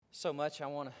So much I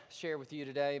want to share with you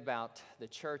today about the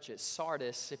church at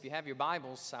Sardis. If you have your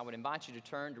Bibles, I would invite you to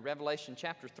turn to Revelation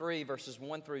chapter 3, verses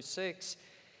 1 through 6.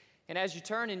 And as you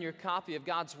turn in your copy of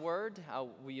God's Word,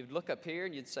 you'd look up here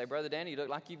and you'd say, Brother Danny, you look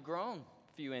like you've grown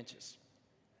a few inches.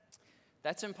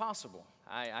 That's impossible.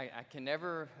 I can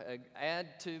never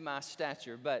add to my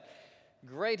stature, but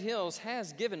Great Hills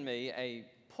has given me a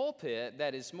pulpit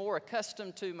that is more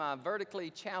accustomed to my vertically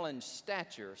challenged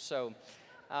stature. So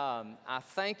I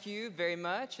thank you very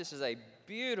much. This is a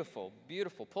beautiful,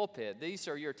 beautiful pulpit. These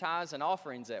are your tithes and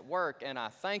offerings at work, and I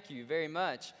thank you very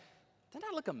much. Doesn't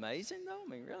that look amazing, though? I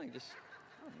mean, really, just,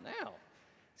 oh, now.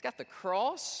 It's got the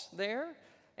cross there,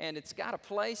 and it's got a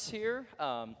place here.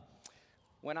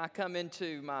 When I come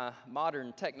into my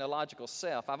modern technological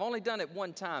self, I've only done it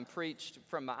one time, preached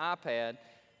from my iPad,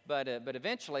 but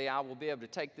eventually I will be able to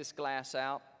take this glass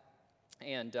out,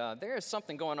 and there is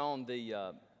something going on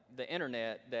the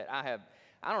internet that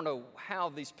I don't know how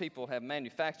these people have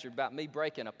manufactured about me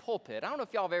breaking a pulpit. I don't know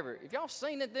if y'all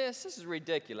seen this is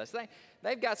ridiculous.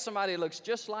 They've got somebody that looks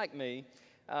just like me.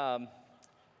 I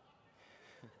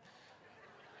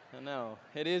know,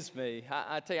 it is me.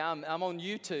 I tell you, I'm on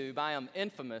YouTube. I am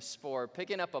infamous for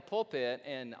picking up a pulpit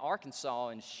in Arkansas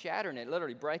and shattering it,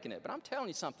 literally breaking it. But I'm telling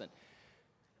you something,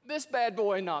 this bad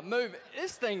boy not moving.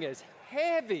 This thing is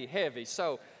heavy, heavy.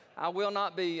 So I will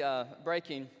not be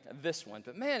breaking this one,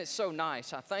 but man, it's so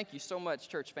nice. I thank you so much,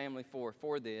 church family,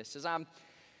 for this. As I'm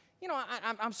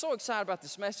so excited about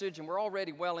this message, and we're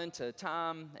already well into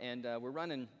time, and we're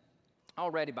running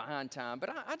already behind time. But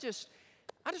I just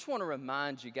want to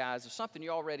remind you guys of something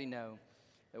you already know.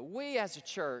 That we as a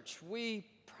church, we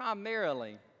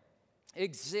primarily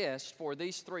exist for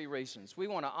these three reasons. We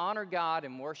want to honor God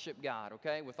and worship God,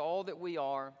 okay, with all that we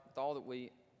are, with all that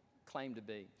we claim to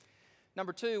be.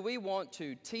 Number two, we want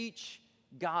to teach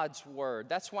God's Word.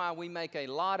 That's why we make a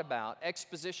lot about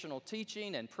expositional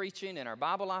teaching and preaching in our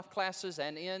Bible Life classes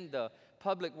and in the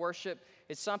public worship.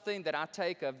 It's something that I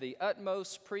take of the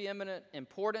utmost preeminent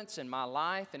importance in my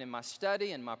life and in my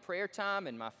study and my prayer time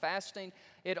and my fasting.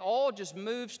 It all just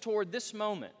moves toward this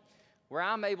moment where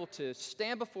I'm able to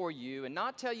stand before you and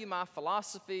not tell you my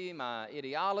philosophy, my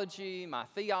ideology, my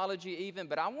theology even,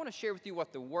 but I want to share with you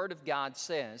what the Word of God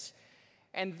says.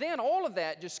 And then all of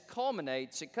that just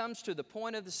culminates. It comes to the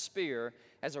point of the spear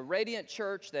as a radiant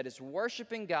church that is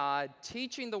worshiping God,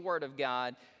 teaching the Word of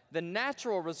God. The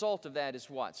natural result of that is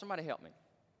what? Somebody help me.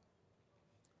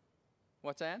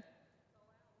 What's that?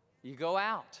 You go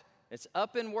out. It's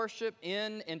up in worship,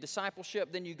 in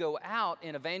discipleship, then you go out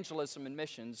in evangelism and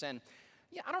missions. And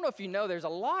yeah, I don't know if you know, there's a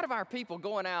lot of our people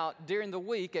going out during the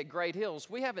week at Great Hills.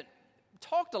 We haven't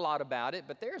talked a lot about it,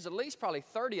 but there's at least probably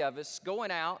 30 of us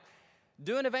going out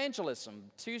doing evangelism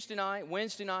Tuesday night,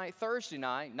 Wednesday night, Thursday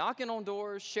night, knocking on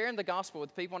doors, sharing the gospel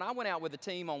with people. And I went out with the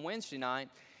team on Wednesday night,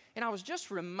 and I was just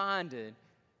reminded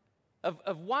of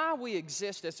why we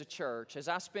exist as a church, as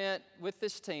I spent with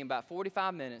this team about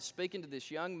 45 minutes speaking to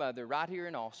this young mother right here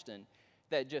in Austin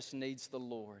that just needs the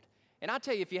Lord. And I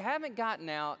tell you, if you haven't gotten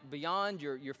out beyond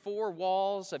your four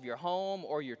walls of your home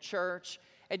or your church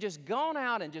and just gone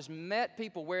out and just met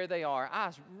people where they are,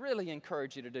 I really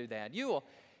encourage you to do that.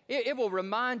 It will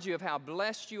remind you of how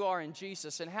blessed you are in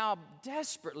Jesus and how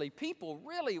desperately people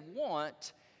really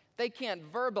want. They can't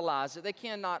verbalize it, they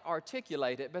cannot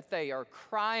articulate it, but they are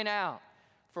crying out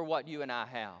for what you and I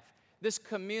have. This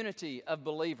community of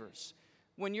believers.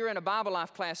 When you're in a Bible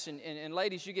Life class and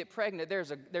ladies, you get pregnant,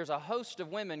 there's a host of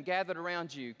women gathered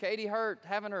around you. Katie Hurt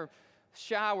having her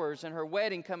showers and her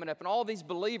wedding coming up, and all these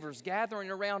believers gathering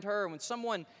around her. When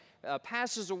someone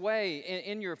passes away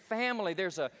in your family,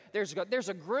 there's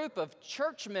a group of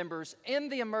church members in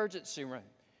the emergency room.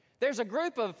 There's a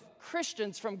group of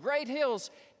Christians from Great Hills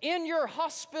in your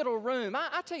hospital room.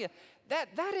 I tell you,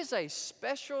 that is a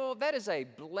special, that is a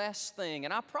blessed thing.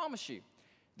 And I promise you,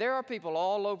 there are people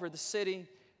all over the city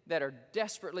that are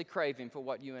desperately craving for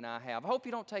what you and I have. I hope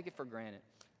you don't take it for granted.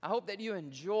 I hope that you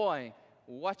enjoy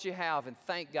what you have and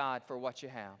thank God for what you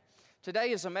have.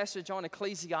 Today is a message on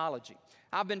ecclesiology.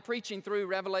 I've been preaching through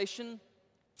Revelation,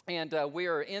 and we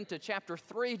are into chapter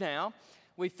 3 now.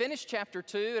 We finished chapter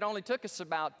 2. It only took us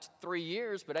about 3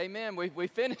 years, but amen, we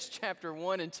finished chapter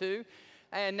 1 and 2,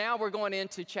 and now we're going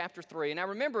into chapter 3. Now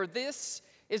remember, this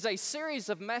is a series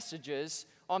of messages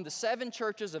on the 7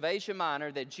 churches of Asia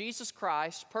Minor that Jesus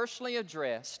Christ personally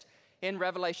addressed in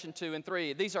Revelation 2 and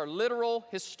 3. These are literal,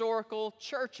 historical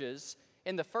churches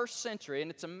in the first century,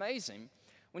 and it's amazing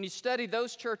when you study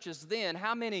those churches then,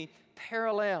 how many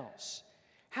parallels,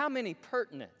 how many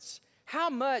pertinence, how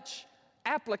much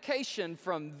application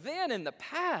from then in the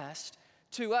past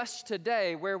to us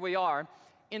today where we are.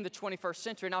 in the 21st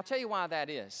century. And I'll tell you why that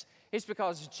is. It's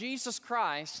because Jesus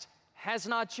Christ has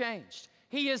not changed.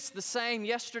 He is the same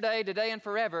yesterday, today, and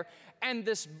forever. And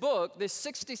this book, this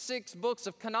 66 books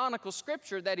of canonical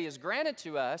Scripture that He has granted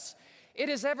to us, it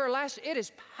is everlasting. It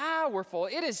is powerful.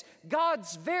 It is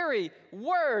God's very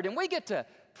Word. And we get to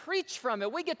preach from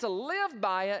it. We get to live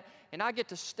by it. And I get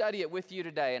to study it with you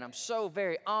today. And I'm so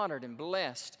very honored and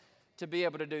blessed to be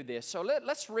able to do this. So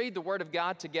let's read the Word of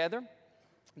God together.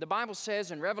 The Bible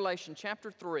says in Revelation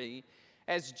chapter 3,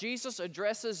 as Jesus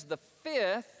addresses the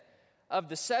fifth of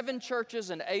the 7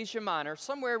 churches in Asia Minor,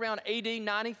 somewhere around AD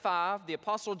 95. The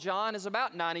Apostle John is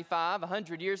about 95,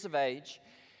 100 years of age.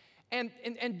 And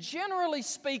generally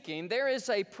speaking, there is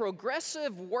a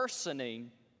progressive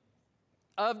worsening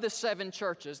of the 7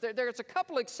 churches. There's a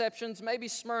couple exceptions, maybe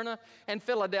Smyrna and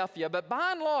Philadelphia, but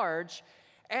by and large,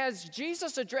 as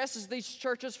Jesus addresses these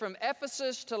churches from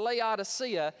Ephesus to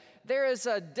Laodicea, there is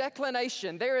a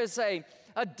declination, there is a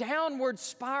downward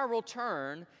spiral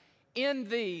turn in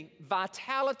the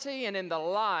vitality and in the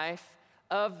life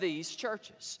of these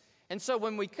churches. And so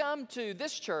when we come to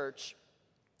this church,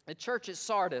 the church at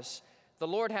Sardis, the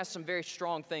Lord has some very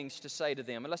strong things to say to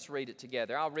them. And let's read it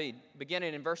together. I'll read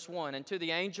beginning in verse 1. And to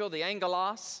the angel, the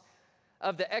angelos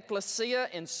of the ecclesia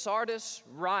in Sardis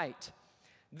write,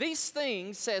 these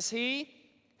things says he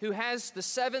who has the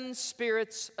 7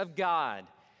 spirits of God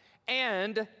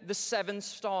and the 7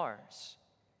 stars.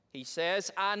 He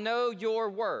says, I know your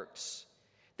works,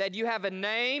 that you have a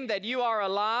name, that you are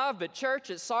alive, but church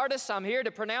at Sardis, I'm here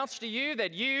to pronounce to you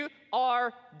that you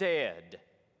are dead.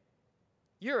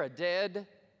 You're a dead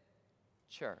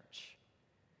church.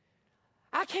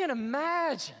 I can't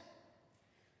imagine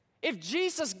if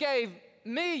Jesus gave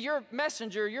me, your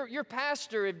messenger, your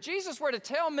pastor, if Jesus were to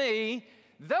tell me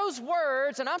those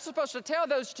words, and I'm supposed to tell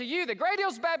those to you, the Great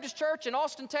Hills Baptist Church in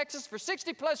Austin, Texas, for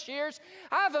 60 plus years,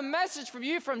 I have a message from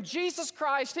you from Jesus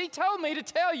Christ. He told me to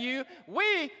tell you,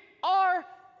 we are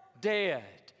dead.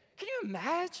 Can you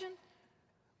imagine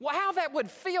how that would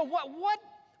feel?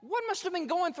 What must have been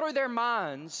going through their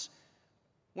minds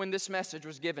when this message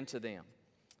was given to them?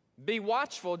 Be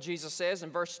watchful, Jesus says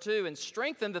in verse 2, and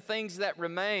strengthen the things that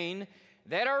remain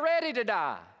that are ready to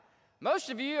die. Most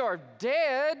of you are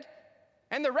dead,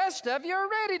 and the rest of you are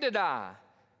ready to die.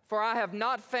 For I have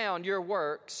not found your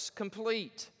works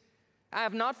complete. I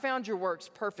have not found your works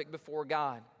perfect before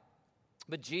God.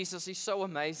 But Jesus, He's so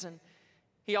amazing.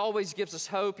 He always gives us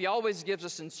hope. He always gives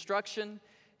us instruction.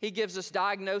 He gives us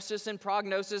diagnosis and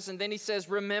prognosis. And then He says,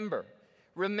 remember.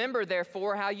 Remember,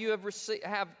 therefore, how you have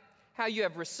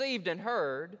received and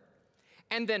heard.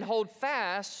 And then hold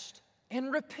fast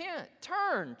and repent.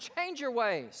 Turn, change your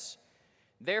ways.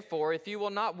 Therefore, if you will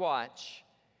not watch.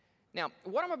 Now,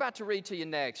 what I'm about to read to you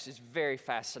next is very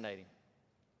fascinating.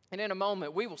 And in a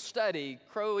moment, we will study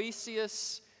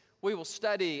Croesus. We will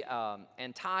study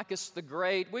Antiochus the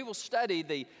Great. We will study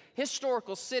the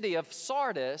historical city of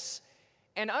Sardis.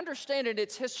 And understanding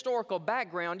its historical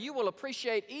background, you will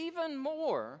appreciate even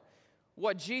more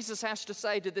what Jesus has to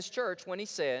say to this church when He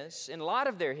says, in light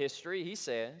of their history, He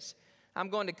says, I'm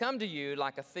going to come to you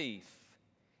like a thief,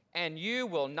 and you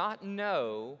will not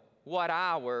know what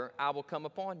hour I will come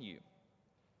upon you.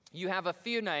 You have a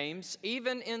few names,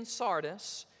 even in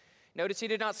Sardis. Notice He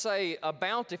did not say a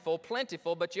bountiful,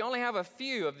 plentiful, but you only have a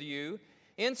few of you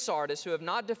in Sardis who have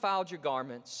not defiled your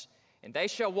garments, and they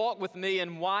shall walk with me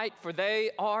in white, for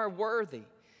they are worthy.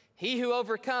 He who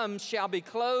overcomes shall be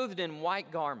clothed in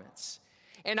white garments.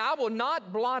 And I will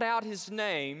not blot out his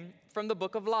name from the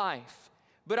book of life,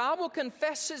 but I will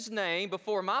confess his name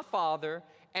before my Father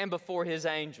and before his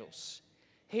angels.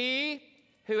 He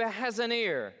who has an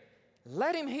ear,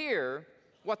 let him hear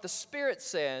what the Spirit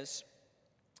says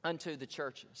unto the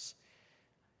churches.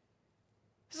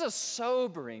 This is a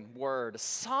sobering word, a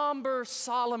somber,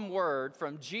 solemn word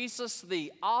from Jesus,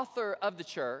 the author of the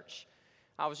church.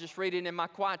 I was just reading in my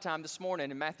quiet time this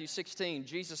morning in Matthew 16.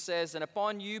 Jesus says, and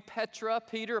upon you, Petra,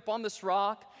 Peter, upon this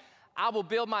rock, I will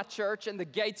build my church, and the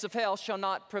gates of hell shall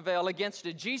not prevail against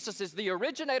it. Jesus is the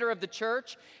originator of the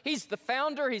church. He's the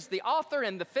founder. He's the author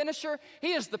and the finisher.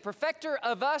 He is the perfecter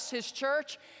of us, His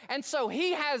church. And so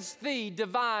He has the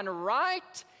divine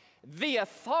right, the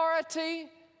authority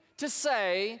to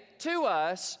say to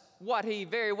us what He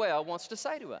very well wants to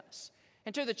say to us.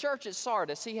 And to the church at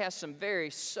Sardis, He has some very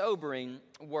sobering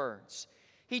words.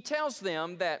 He tells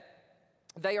them that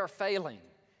they are failing,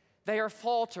 they are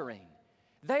faltering,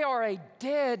 they are a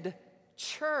dead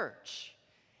church.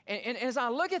 And as I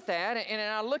look at that, and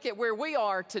I look at where we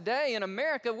are today in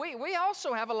America, we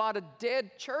also have a lot of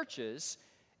dead churches.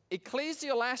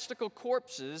 Ecclesiastical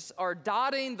corpses are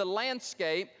dotting the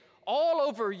landscape all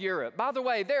over Europe. By the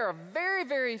way, there are very,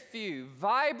 very few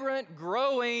vibrant,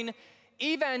 growing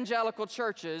evangelical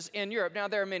churches in Europe. Now,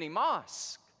 there are many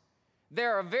mosques.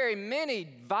 There are very many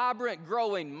vibrant,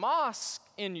 growing mosques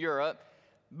in Europe,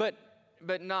 but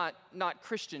not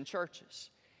Christian churches.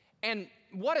 And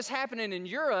what is happening in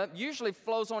Europe usually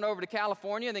flows on over to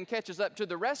California and then catches up to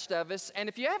the rest of us. And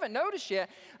if you haven't noticed yet,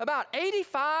 about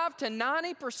 85 to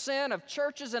 90% of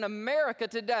churches in America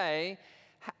today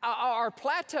are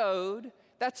plateaued.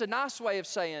 That's a nice way of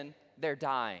saying they're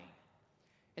dying.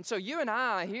 And so you and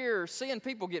I here seeing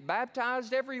people get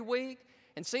baptized every week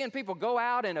and seeing people go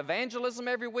out in evangelism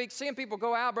every week, seeing people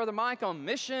go out, Brother Mike, on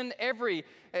mission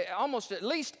almost at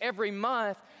least every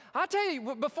month. I tell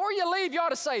you, before you leave, you ought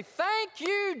to say, thank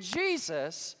you,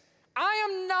 Jesus. I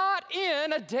am not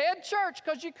in a dead church,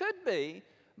 because you could be,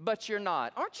 but you're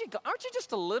not. Aren't you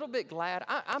just a little bit glad?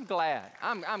 I'm glad.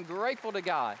 I'm grateful to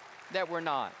God that we're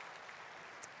not.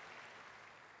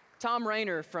 Tom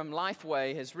Rainer from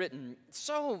Lifeway has written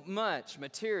so much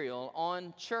material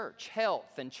on church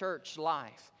health and church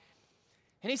life.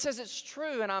 And he says it's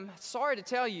true, and I'm sorry to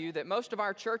tell you that most of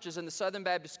our churches in the Southern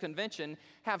Baptist Convention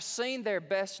have seen their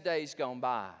best days gone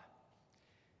by.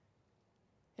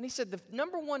 And he said the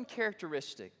number one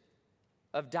characteristic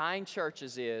of dying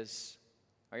churches is,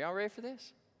 are y'all ready for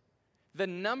this? The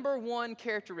number one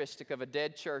characteristic of a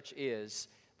dead church is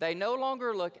they no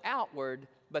longer look outward,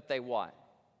 but they what?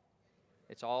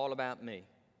 It's all about me.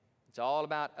 It's all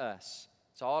about us.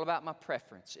 It's all about my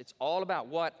preference. It's all about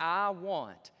what I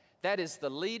want. That is the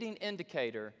leading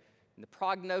indicator and the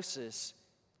prognosis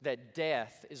that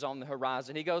death is on the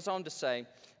horizon. He goes on to say,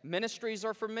 ministries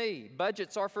are for me,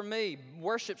 budgets are for me,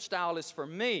 worship style is for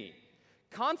me.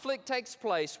 Conflict takes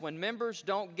place when members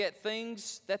don't get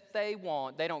things that they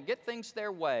want, they don't get things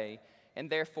their way, and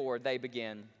therefore they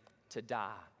begin to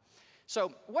die.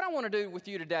 So what I want to do with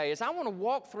you today is I want to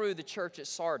walk through the church at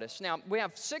Sardis. Now, we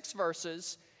have 6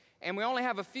 verses, and we only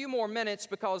have a few more minutes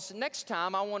because next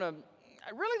time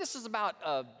this is about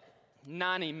a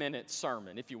 90-minute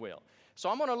sermon, if you will. So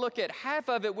I'm going to look at half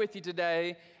of it with you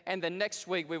today, and then next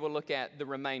week we will look at the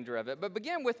remainder of it. But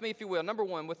begin with me, if you will, number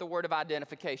 1, with the word of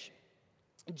identification.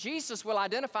 Jesus will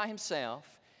identify himself,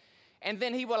 and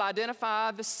then he will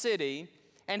identify the city,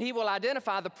 and he will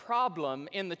identify the problem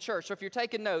in the church. So if you're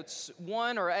taking notes,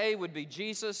 1 or A would be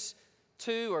Jesus,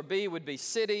 2 or B would be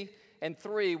city, and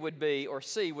 3 would be, or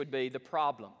C would be, the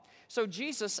problem. So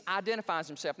Jesus identifies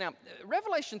himself. Now,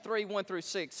 Revelation 3, 1 through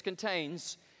 6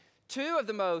 contains 2 of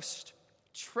the most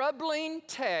troubling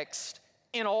texts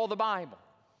in all the Bible.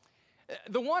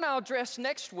 The one I'll address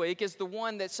next week is the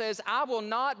one that says, I will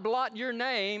not blot your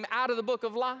name out of the book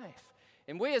of life.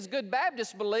 And we as good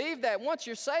Baptists believe that once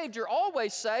you're saved, you're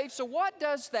always saved. So what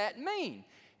does that mean?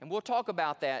 And we'll talk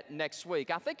about that next week.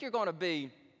 I think you're going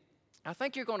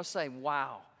to say,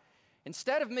 wow.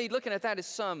 Instead of me looking at that as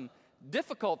some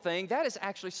difficult thing, that is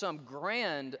actually some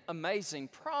grand, amazing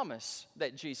promise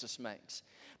that Jesus makes.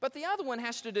 But the other one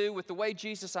has to do with the way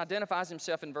Jesus identifies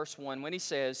himself in verse 1 when he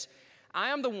says, I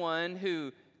am the one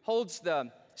who holds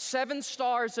the 7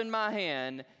 stars in my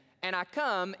hand, and I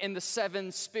come in the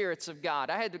 7 spirits of God.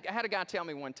 I had a guy tell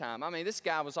me one time, this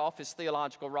guy was off his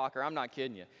theological rocker. I'm not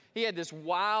kidding you. He had this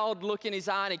wild look in his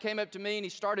eye, and he came up to me, and he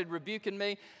started rebuking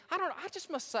me. I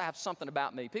just must have something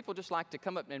about me. People just like to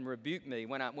come up and rebuke me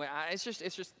it's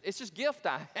just gift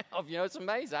I have. It's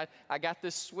amazing. I got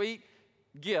this sweet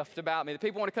gift about me that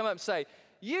people want to come up and say,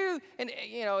 he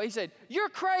said, you're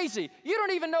crazy. You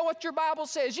don't even know what your Bible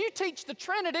says. You teach the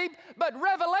Trinity, but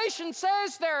Revelation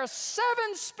says there are 7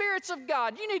 spirits of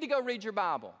God. You need to go read your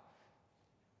Bible.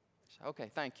 So,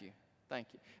 okay, thank you.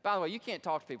 By the way, you can't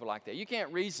talk to people like that. You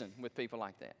can't reason with people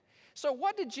like that. So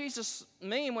what did Jesus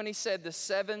mean when he said the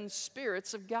 7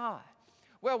 spirits of God?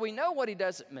 Well, we know what he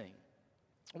doesn't mean.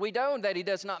 We know that he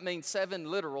does not mean 7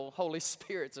 literal Holy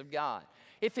Spirits of God.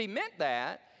 If he meant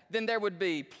that, then there would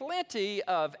be plenty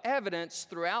of evidence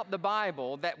throughout the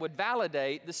Bible that would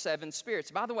validate the 7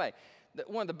 spirits. By the way,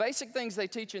 one of the basic things they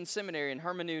teach in seminary in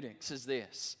hermeneutics is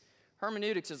this.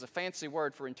 Hermeneutics is a fancy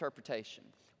word for interpretation.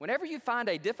 Whenever you find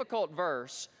a difficult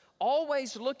verse,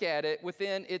 always look at it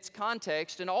within its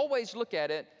context and always look at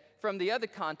it from the other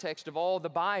context of all the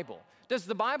Bible. Does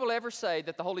the Bible ever say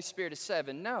that the Holy Spirit is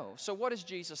 7? No. So what is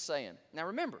Jesus saying? Now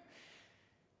remember,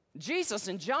 Jesus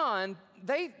and John,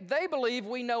 they believe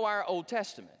we know our Old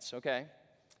Testaments, okay?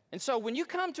 And so when you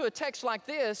come to a text like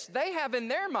this, they have in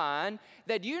their mind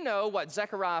that you know what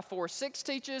Zechariah 4:6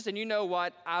 teaches and you know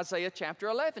what Isaiah chapter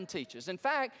 11 teaches. In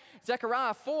fact,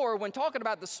 Zechariah 4, when talking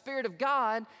about the Spirit of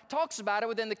God, talks about it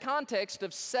within the context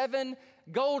of 7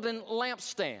 golden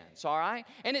lampstands, all right?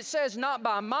 And it says, not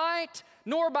by might,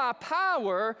 nor by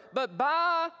power, but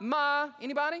by my,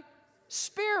 anybody?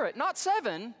 Spirit. Not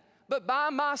 7, but by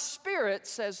my Spirit,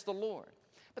 says the Lord.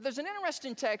 But there's an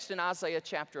interesting text in Isaiah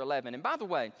chapter 11. And by the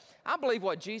way, I believe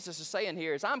what Jesus is saying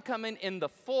here is I'm coming in the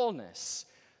fullness,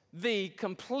 the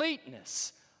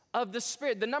completeness of the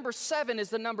Spirit. The number 7 is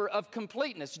the number of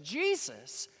completeness.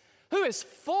 Jesus, who is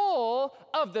full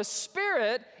of the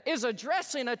Spirit, is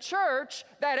addressing a church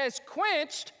that has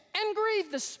quenched and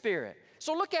grieved the Spirit.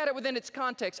 So look at it within its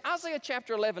context. Isaiah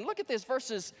chapter 11, look at this,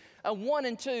 verses 1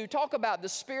 and 2 talk about the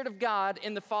Spirit of God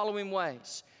in the following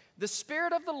ways. The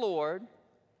Spirit of the Lord,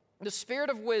 the Spirit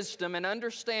of wisdom and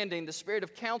understanding, the Spirit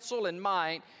of counsel and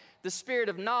might, the Spirit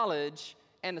of knowledge,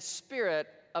 and the Spirit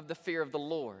of the fear of the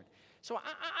Lord. So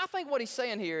I think what he's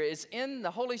saying here is in the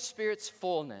Holy Spirit's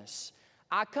fullness,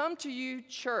 I come to you,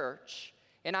 church,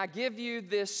 and I give you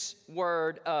this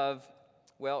word of,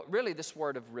 well, really this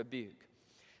word of rebuke.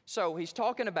 So he's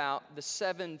talking about the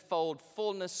 7-fold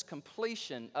fullness,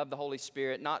 completion of the Holy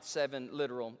Spirit, not 7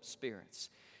 literal spirits.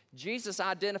 Jesus'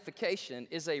 identification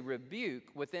is a rebuke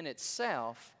within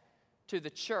itself to the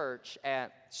church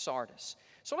at Sardis.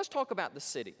 So let's talk about the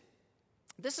city.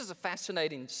 This is a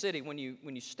fascinating city. When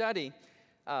you study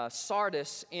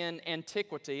Sardis in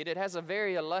antiquity, it has a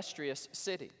very illustrious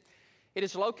city. It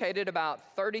is located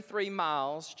about 33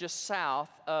 miles just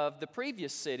south of the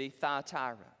previous city,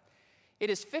 Thyatira. It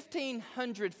is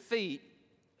 1,500 feet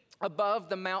above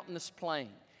the mountainous plain.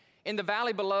 In the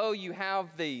valley below, you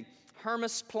have the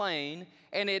Hermus Plain,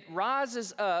 and it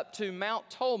rises up to Mount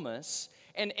Tolmus,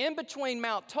 and in between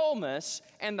Mount Tolmus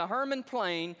and the Hermon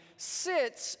Plain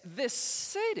sits this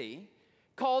city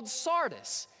called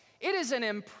Sardis. It is an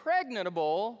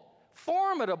impregnable,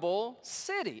 formidable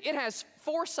city. It has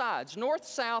 4 sides, north,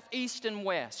 south, east, and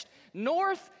west.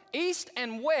 North, east,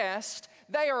 and west,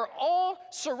 they are all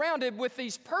surrounded with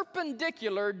these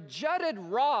perpendicular, jutted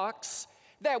rocks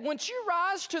that once you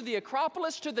rise to the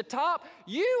Acropolis, to the top,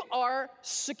 you are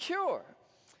secure.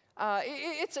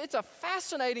 It's a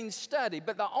fascinating study,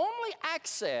 but the only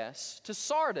access to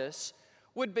Sardis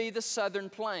would be the southern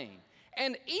plain.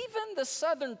 And even the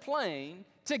southern plain,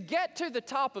 to get to the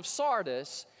top of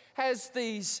Sardis, has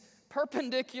these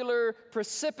perpendicular,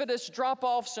 precipitous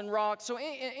drop-offs and rocks. So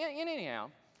anyhow,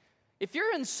 if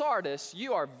you're in Sardis,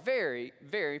 you are very,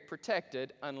 very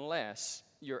protected unless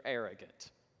you're arrogant.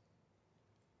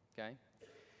 Okay?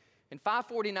 In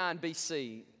 549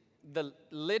 BC, the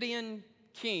Lydian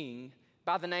king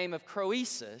by the name of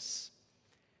Croesus,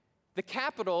 the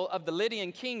capital of the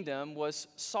Lydian kingdom was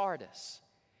Sardis.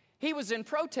 He was in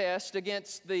protest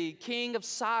against the king of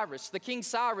Cyrus, the King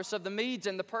Cyrus of the Medes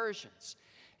and the Persians.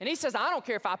 And he says, I don't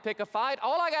care if I pick a fight.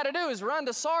 All I got to do is run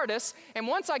to Sardis. And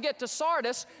once I get to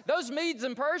Sardis, those Medes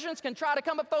and Persians can try to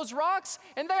come up those rocks,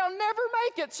 and they'll never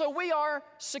make it, so we are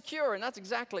secure. And that's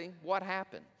exactly what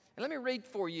happened. And let me read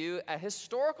for you a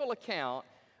historical account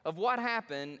of what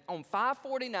happened on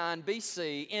 549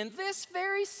 BC in this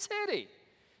very city.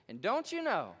 And don't you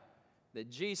know that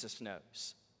Jesus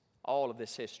knows all of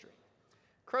this history?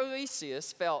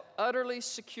 Croesus felt utterly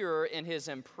secure in his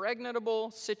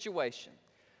impregnable situation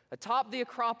atop the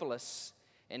Acropolis,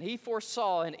 and he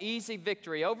foresaw an easy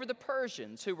victory over the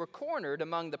Persians who were cornered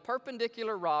among the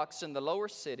perpendicular rocks in the lower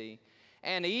city,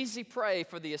 and easy prey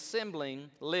for the assembling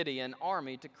Lydian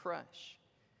army to crush.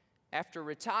 After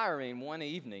retiring one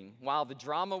evening while the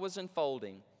drama was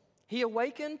unfolding, he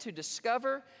awakened to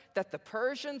discover that the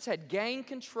Persians had gained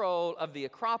control of the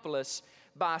Acropolis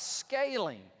by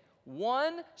scaling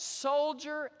one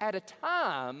soldier at a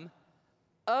time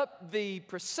up the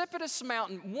precipitous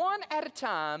mountain, one at a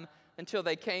time, until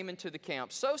they came into the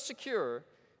camp. So secure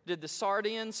did the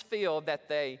Sardians feel that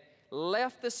they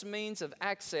left this means of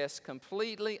access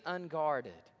completely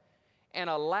unguarded and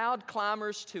allowed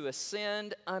climbers to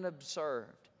ascend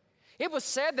unobserved. It was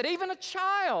said that even a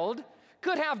child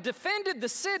could have defended the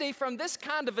city from this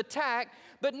kind of attack,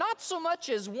 but not so much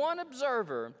as one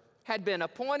observer had been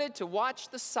appointed to watch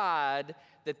the side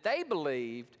that they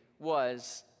believed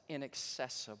was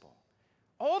inaccessible.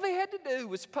 All they had to do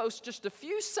was post just a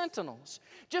few sentinels,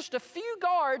 just a few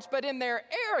guards, but in their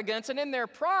arrogance and in their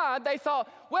pride, they thought,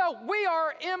 well, we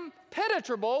are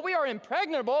impenetrable, we are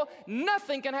impregnable,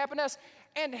 nothing can happen to us.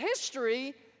 And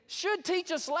history should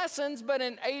teach us lessons, but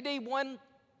in AD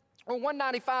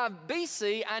 195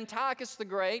 BC, Antiochus the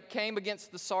Great came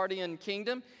against the Sardian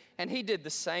kingdom, and he did the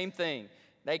same thing.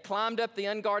 They climbed up the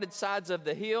unguarded sides of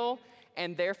the hill,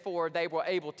 and therefore they were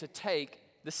able to take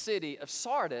the city of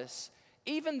Sardis,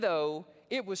 even though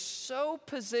it was so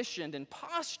positioned and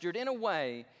postured in a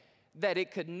way that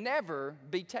it could never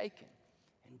be taken.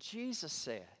 And Jesus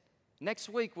said, next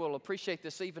week we'll appreciate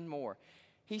this even more.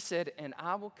 He said, and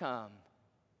I will come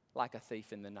like a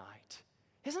thief in the night.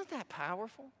 Isn't that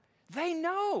powerful? They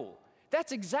know.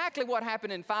 That's exactly what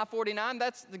happened in 549.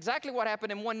 That's exactly what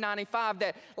happened in 195,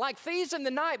 that like thieves in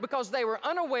the night, because they were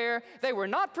unaware, they were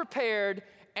not prepared,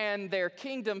 and their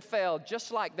kingdom fell,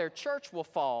 just like their church will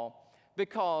fall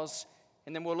because,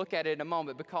 and then we'll look at it in a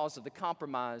moment, because of the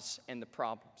compromise and the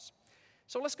problems.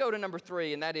 So let's go to number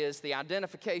 3, and that is the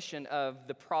identification of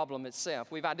the problem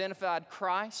itself. We've identified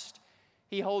Christ.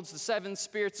 He holds the 7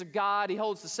 spirits of God. He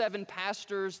holds the 7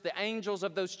 pastors, the angels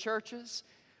of those churches.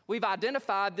 We've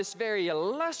identified this very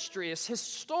illustrious,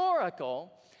 historical,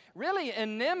 really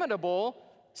inimitable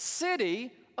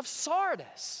city of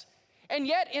Sardis. And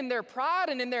yet in their pride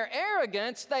and in their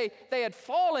arrogance, they had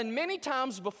fallen many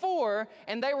times before,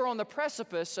 and they were on the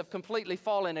precipice of completely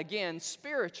falling again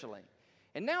spiritually.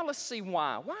 And now let's see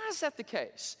why. Why is that the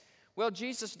case? Well,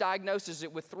 Jesus diagnoses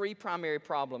it with 3 primary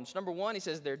problems. Number 1, he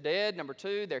says they're dead. Number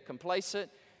 2, they're complacent.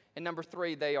 And number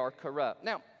 3, they are corrupt.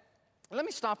 Now, let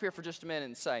me stop here for just a minute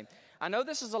and say, I know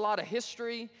this is a lot of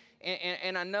history,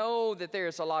 and I know that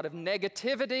there's a lot of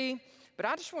negativity, but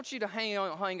I just want you to hang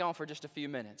on for just a few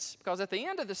minutes, because at the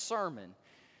end of this sermon,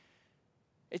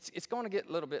 it's going to get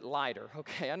a little bit lighter,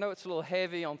 okay? I know it's a little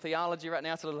heavy on theology right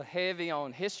now. It's a little heavy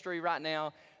on history right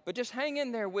now, but just hang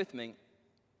in there with me.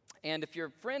 And if your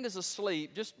friend is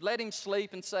asleep, just let him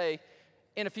sleep and say,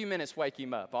 in a few minutes, wake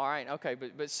him up, all right? Okay,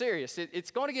 but serious,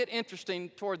 it's going to get interesting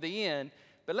toward the end.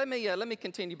 But let me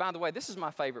continue. By the way, this is my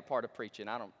favorite part of preaching.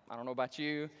 I don't know about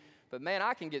you, but man,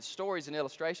 I can get stories and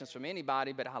illustrations from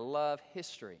anybody, but I love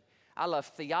history. I love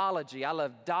theology. I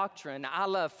love doctrine. I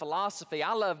love philosophy.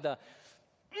 I love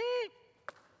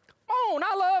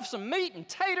I love some meat and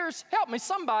taters. Help me,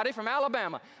 somebody from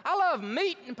Alabama. I love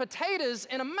meat and potatoes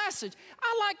in a message.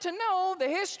 I like to know the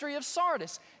history of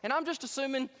Sardis, and I'm just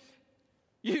assuming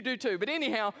you do too. But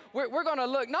anyhow, we're going to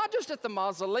look not just at the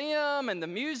mausoleum and the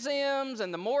museums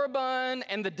and the moribund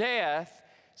and the death.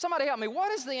 Somebody help me.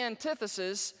 What is the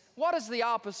antithesis? What is the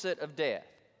opposite of death?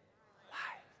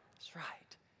 Life. That's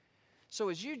right. So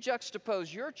as you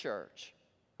juxtapose your church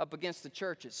up against the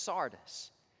church at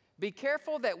Sardis, be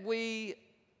careful that we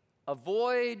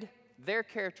avoid their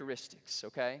characteristics,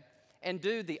 okay? And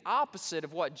do the opposite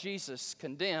of what Jesus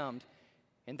condemned,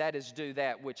 and that is do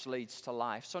that which leads to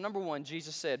life. So number 1,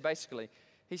 Jesus said, basically,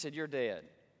 he said, you're dead.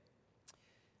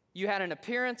 You had an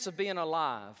appearance of being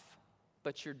alive,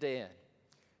 but you're dead.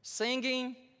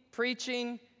 Singing,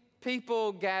 preaching,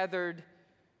 people gathered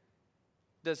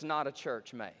does not a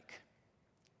church make.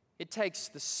 It takes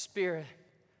the Spirit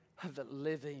of the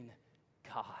living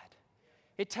God.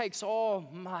 It takes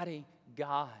Almighty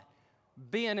God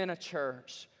being in a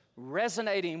church,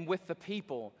 resonating with the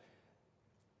people,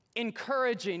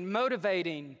 encouraging,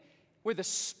 motivating, where the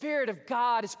Spirit of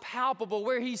God is palpable,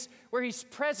 where He's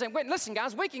present. Wait, listen,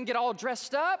 guys, we can get all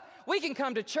dressed up, we can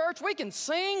come to church, we can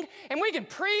sing, and we can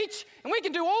preach, and we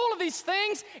can do all of these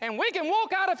things, and we can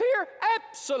walk out of here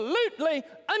absolutely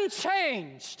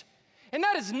unchanged. And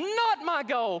that is not my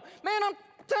goal. Man, I'm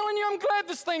telling you, I'm glad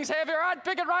this thing's heavier. I'd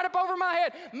pick it right up over my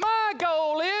head. My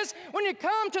goal is when you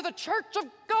come to the church of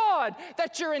God,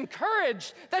 that you're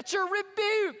encouraged, that you're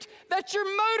rebuked, that you're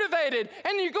motivated,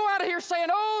 and you go out of here saying,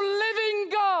 oh,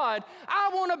 living God, I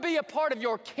want to be a part of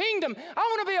your kingdom. I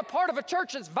want to be a part of a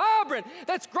church that's vibrant,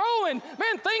 that's growing.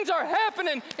 Man, things are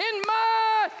happening in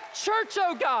my church,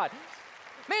 oh God.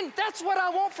 Man, that's what I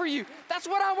want for you. That's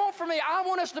what I want for me. I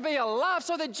want us to be alive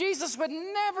so that Jesus would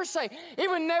never say, it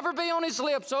would never be on his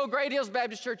lips, oh, Great Hills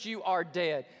Baptist Church, you are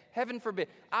dead. Heaven forbid.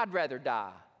 I'd rather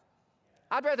die.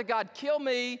 I'd rather God kill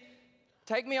me,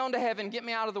 take me on to heaven, get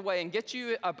me out of the way, and get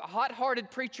you a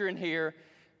hot-hearted preacher in here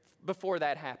before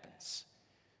that happens.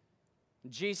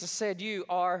 Jesus said, you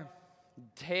are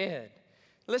dead.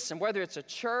 Listen, whether it's a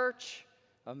church,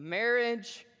 a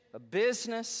marriage, a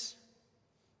business,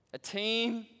 a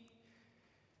team,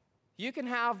 you can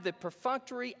have the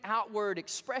perfunctory outward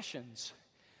expressions.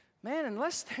 Man,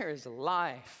 unless there is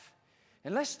life,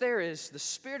 unless there is the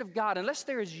Spirit of God, unless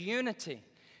there is unity,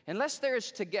 unless there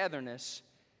is togetherness,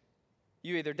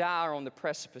 you either die or on the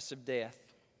precipice of death.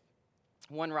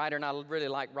 One writer, and I really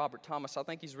like Robert Thomas, I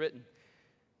think he's written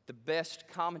the best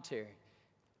commentary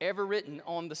ever written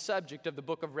on the subject of the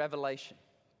book of Revelation.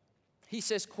 He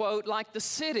says, quote, like the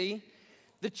city,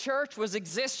 the church was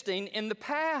existing in the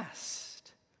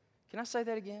past. Can I say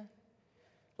that again?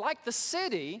 Like the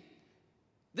city,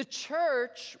 the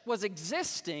church was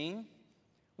existing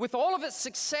with all of its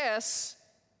success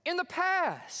in the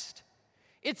past.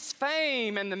 Its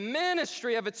fame and the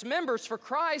ministry of its members for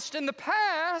Christ in the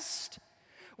past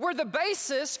were the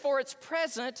basis for its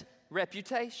present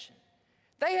reputation.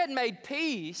 They had made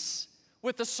peace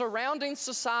with the surrounding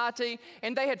society,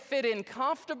 and they had fit in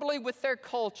comfortably with their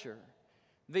culture,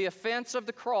 the offense of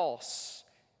the cross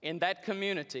in that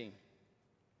community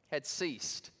had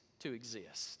ceased to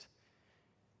exist.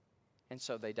 And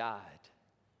so they died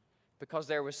because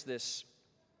there was this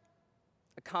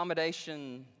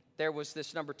accommodation, there was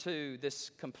this, number two, this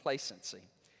complacency.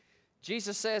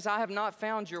 Jesus says, I have not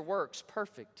found your works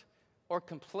perfect or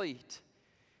complete.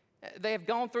 They have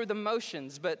gone through the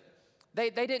motions, but they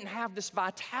didn't have this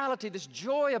vitality, this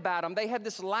joy about them. They had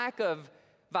this lack of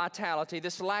vitality,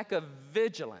 this lack of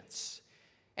vigilance.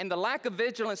 And the lack of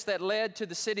vigilance that led to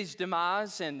the city's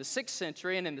demise in the 6th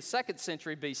century and in the 2nd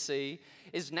century BC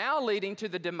is now leading to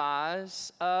the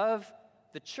demise of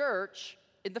the church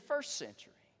in the 1st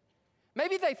century.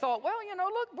 Maybe they thought, well,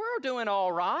 look, we're doing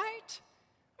all right.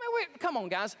 Come on,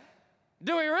 guys.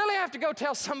 Do we really have to go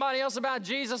tell somebody else about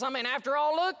Jesus? After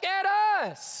all, look at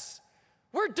us.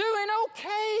 We're doing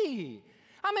okay.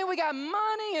 We got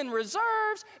money and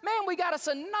reserves. Man, we got us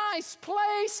a nice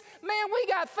place. Man, we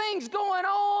got things going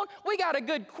on. We got a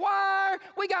good choir.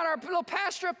 We got our little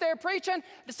pastor up there preaching.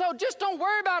 So just don't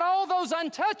worry about all those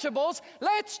untouchables.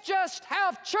 Let's just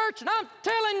have church. And I'm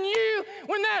telling you,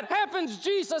 when that happens,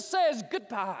 Jesus says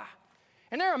goodbye.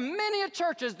 And there are many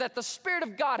churches that the Spirit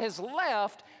of God has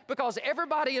left because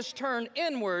everybody has turned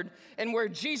inward, and where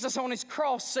Jesus on his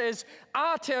cross says,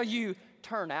 I tell you,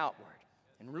 turn outward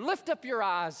and lift up your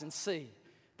eyes and see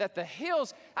that the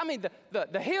hills,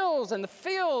 the hills and the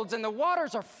fields and the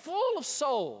waters are full of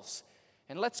souls.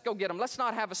 And let's go get them. Let's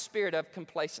not have a spirit of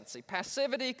complacency.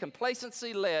 Passivity,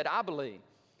 complacency led, I believe,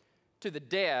 to the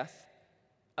death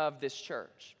of this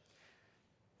church.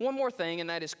 One more thing, and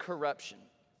that is corruption.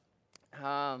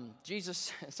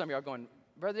 Jesus, some of y'all are going,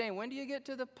 Brother Dan, when do you get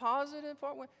to the positive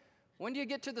part? When do you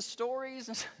get to the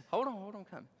stories? Hold on,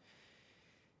 come.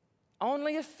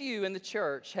 Only a few in the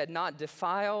church had not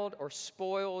defiled or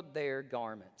spoiled their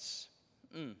garments.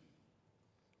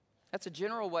 That's a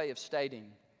general way of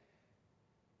stating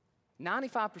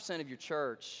 95% of your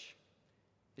church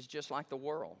is just like the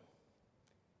world.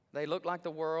 They look like the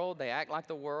world, they act like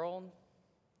the world.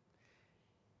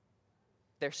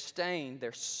 They're stained,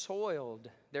 they're soiled,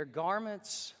 their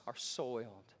garments are soiled.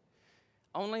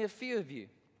 Only a few of you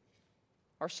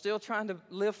are still trying to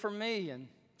live for me and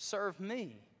serve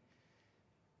me.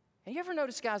 And you ever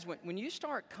notice, guys, when you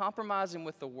start compromising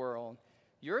with the world,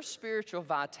 your spiritual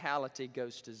vitality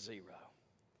goes to zero.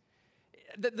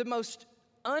 The most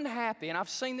unhappy, and I've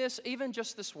seen this even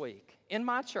just this week in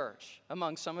my church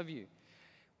among some of you,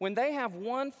 when they have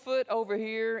one foot over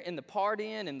here in the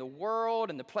partying and the world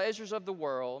and the pleasures of the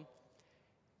world,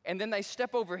 and then they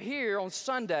step over here on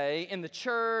Sunday in the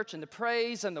church and the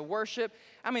praise and the worship.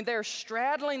 They're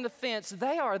straddling the fence.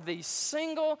 They are the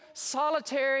single,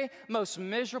 solitary, most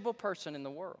miserable person in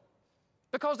the world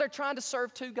because they're trying to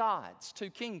serve two gods, two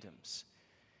kingdoms.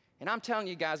 And I'm telling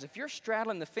you guys, if you're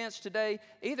straddling the fence today,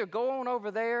 either go on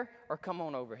over there or come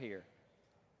on over here.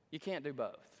 You can't do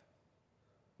both,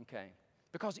 okay?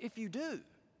 Because if you do,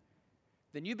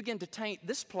 then you begin to taint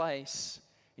this place,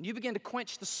 and you begin to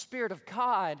quench the Spirit of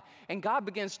God, and God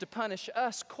begins to punish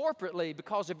us corporately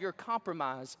because of your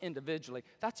compromise individually.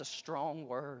 That's a strong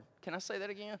word. Can I say that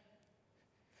again?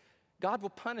 God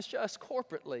will punish us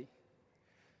corporately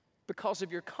because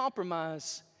of your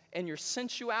compromise and your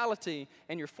sensuality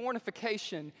and your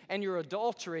fornication and your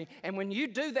adultery. And when you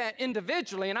do that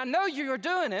individually, and I know you are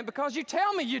doing it because you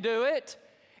tell me you do it,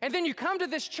 and then you come to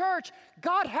this church,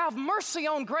 God have mercy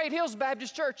on Great Hills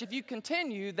Baptist Church if you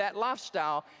continue that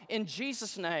lifestyle. In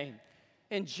Jesus' name,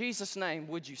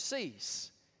 would you cease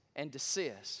and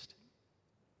desist?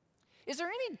 Is there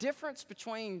any difference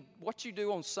between what you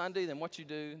do on Sunday than what you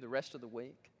do the rest of the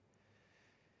week?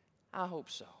 I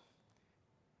hope so.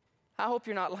 I hope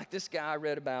you're not like this guy I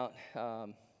read about.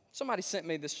 Somebody sent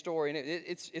me this story, and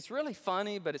it's really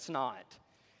funny, but it's not.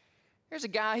 Here's a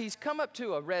guy, he's come up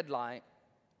to a red light,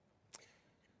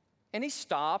 and he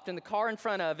stopped, and the car in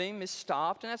front of him is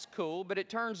stopped, and that's cool, but it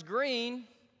turns green,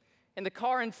 and the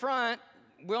car in front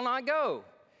will not go.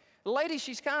 The lady,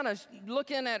 she's kind of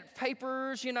looking at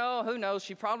papers, who knows,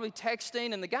 she's probably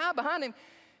texting, and the guy behind him,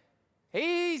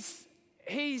 he's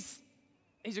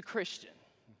a Christian,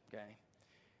 okay?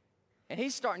 And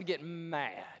he's starting to get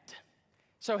mad.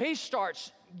 So he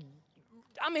starts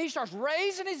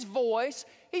raising his voice.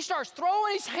 He starts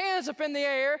throwing his hands up in the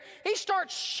air. He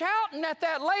starts shouting at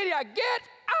that lady, get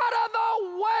out of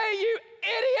the way, you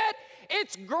idiot.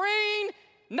 It's green,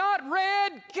 not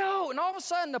red, go. And all of a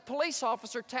sudden, the police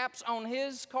officer taps on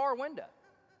his car window.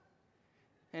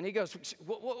 And he goes,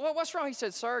 what's wrong? He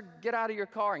said, sir, get out of your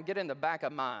car and get in the back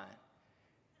of mine.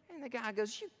 And the guy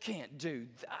goes, you can't do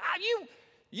that.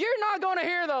 You're not going to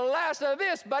hear the last of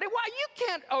this, buddy. Why, you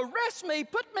can't arrest me,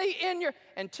 put me in your...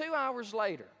 And 2 hours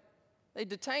later, they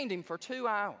detained him for 2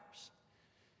 hours.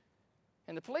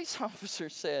 And the police officer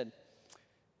said,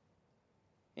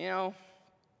 you know,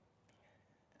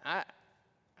 I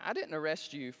didn't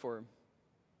arrest you for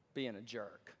being a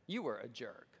jerk. You were a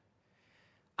jerk.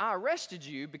 I arrested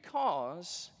you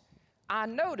because I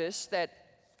noticed that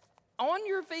on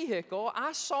your vehicle,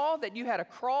 I saw that you had a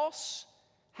cross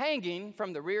hanging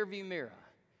from the rearview mirror.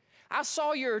 I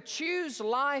saw your Choose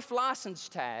Life license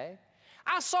tag.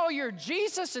 I saw your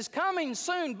Jesus is coming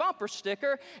soon bumper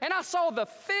sticker, and I saw the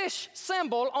fish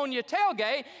symbol on your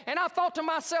tailgate, and I thought to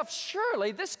myself,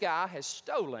 surely this guy has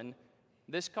stolen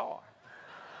this car.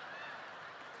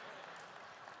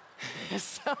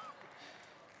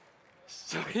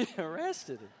 So he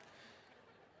arrested him.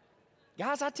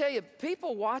 Guys, I tell you,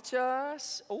 people watch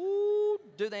us. Oh,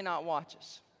 do they not watch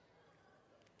us?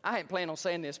 I hadn't planned on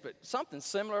saying this, but something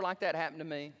similar like that happened to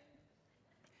me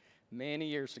many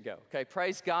years ago. Okay,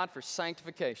 praise God for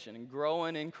sanctification and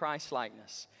growing in Christ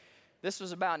likeness. This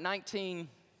was about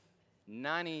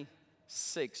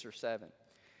 1996 or 7.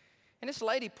 And this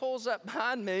lady pulls up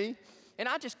behind me, and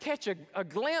I just catch a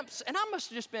glimpse, and I must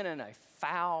have just been in a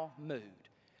foul mood.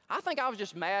 I think I was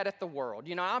just mad at the world.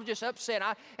 You know, I was just upset.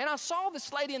 And I saw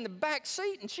this lady in the back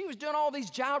seat, and she was doing all these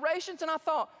gyrations, and I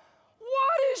thought,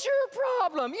 what is your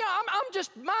problem? You know, I'm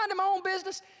just minding my own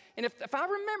business. And if I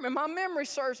remember, my memory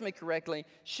serves me correctly,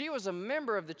 she was a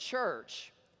member of the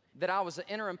church that I was the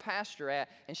interim pastor at,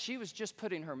 and she was just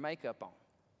putting her makeup on.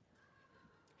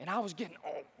 And I was getting,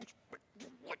 what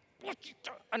you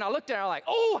doing? And I looked at her like,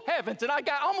 oh, heavens, and I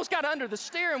almost got under the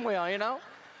steering wheel, you know.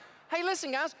 Hey,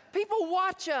 listen, guys, people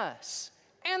watch us,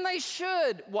 and they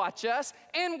should watch us,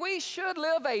 and we should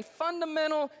live a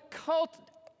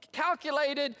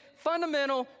calculated,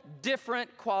 fundamental,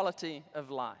 different quality of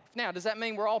life. Now, does that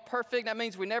mean we're all perfect? That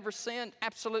means we never sinned?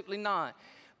 Absolutely not.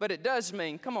 But it does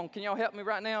mean, come on, can y'all help me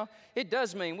right now? It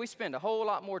does mean we spend a whole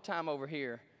lot more time over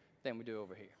here than we do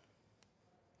over here.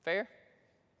 Fair?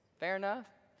 Fair enough?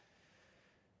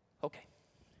 Okay.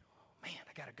 Oh, man,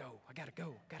 I gotta go.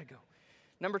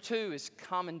 Number 2 is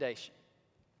commendation.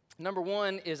 Number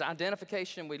 1 is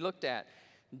identification. We looked at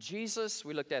Jesus,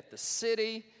 we looked at the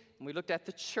city, and we looked at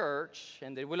the church.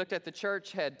 And then we looked at the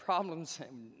church had problems.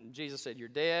 And Jesus said, you're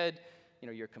dead,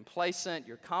 you're complacent,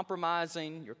 you're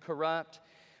compromising, you're corrupt.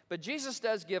 But Jesus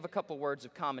does give a couple words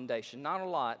of commendation. Not a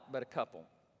lot, but a couple.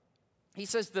 He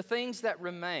says, the things that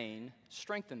remain,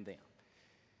 strengthen them.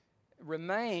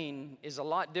 Remain is a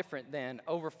lot different than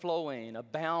overflowing,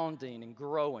 abounding, and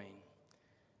growing.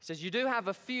 He says, you do have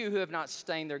a few who have not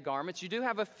stained their garments. You do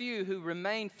have a few who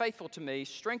remain faithful to me.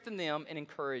 Strengthen them and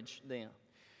encourage them.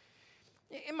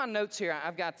 In my notes here,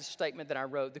 I've got the statement that I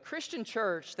wrote. The Christian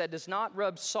church that does not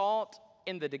rub salt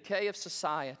in the decay of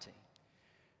society,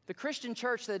 the Christian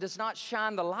church that does not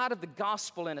shine the light of the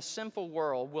gospel in a sinful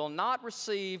world will not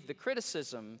receive the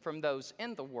criticism from those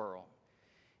in the world,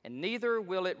 and neither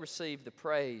will it receive the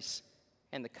praise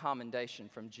and the commendation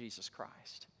from Jesus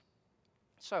Christ.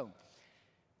 So,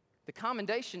 the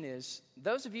commendation is,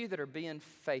 those of you that are being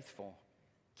faithful,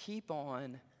 keep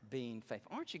on being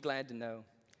faithful. Aren't you glad to know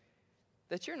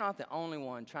that you're not the only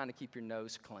one trying to keep your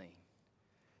nose clean?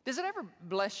 Does it ever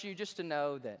bless you just to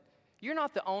know that you're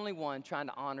not the only one trying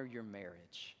to honor your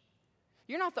marriage?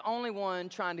 You're not the only one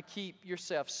trying to keep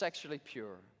yourself sexually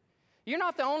pure. You're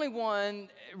not the only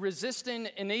one resisting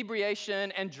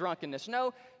inebriation and drunkenness.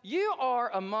 No, you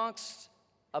are amongst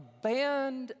a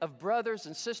band of brothers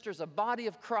and sisters, a body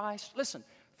of Christ, listen,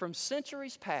 from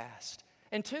centuries past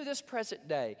and to this present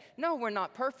day. No, we're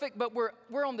not perfect, but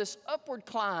we're on this upward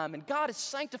climb, and God is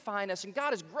sanctifying us, and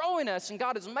God is growing us, and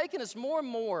God is making us more and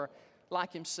more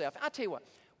like Himself. I tell you what,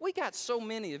 we got so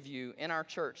many of you in our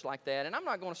church like that, and I'm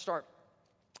not going to start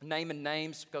naming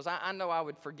names because I know I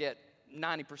would forget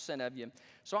 90% of you.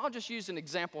 So I'll just use an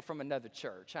example from another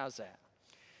church. How's that?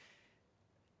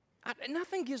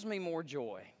 Nothing gives me more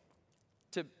joy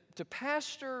to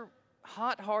pastor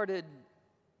hot-hearted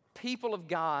people of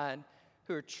God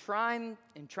who are trying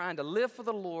to live for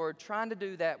the Lord, trying to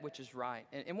do that which is right.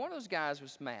 And one of those guys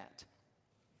was Matt.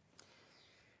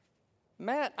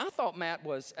 I thought Matt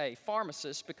was a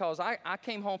pharmacist because I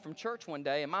came home from church one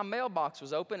day and my mailbox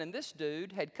was open and this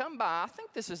dude had come by. I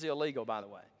think this is illegal, by the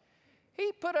way.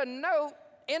 He put a note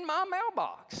in my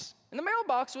mailbox. And the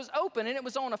mailbox was open, and it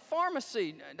was on a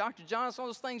pharmacy. Dr. John, it's one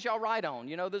of those things y'all write on.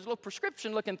 Those little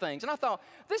prescription-looking things. And I thought,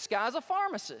 this guy's a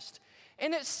pharmacist.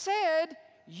 And it said,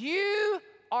 you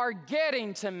are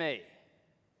getting to me.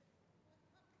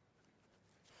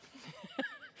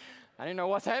 I didn't know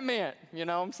what that meant, you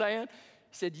know what I'm saying?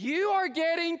 He said, you are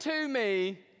getting to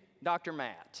me, Dr.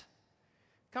 Matt.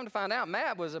 Come to find out,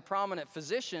 Matt was a prominent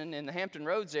physician in the Hampton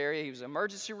Roads area. He was an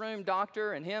emergency room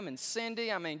doctor, and him and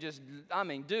Cindy,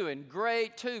 doing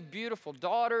great. 2 beautiful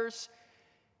daughters.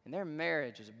 And their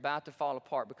marriage is about to fall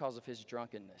apart because of his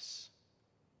drunkenness.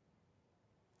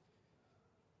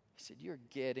 He said, you're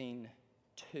getting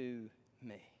to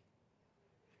me.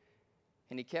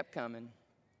 And he kept coming.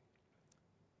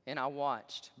 And I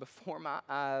watched, before my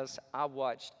eyes, I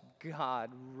watched God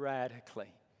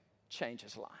radically change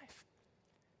his life.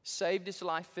 Saved his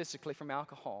life physically from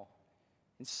alcohol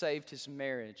and saved his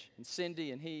marriage. And Cindy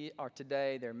and he are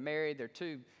today, they're married. They're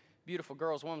 2 beautiful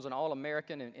girls. One was an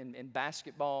All-American in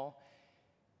basketball.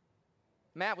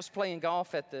 Matt was playing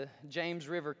golf at the James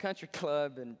River Country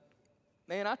Club. And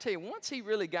man, I tell you, once he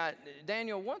really got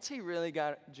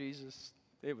Jesus,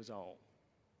 it was on.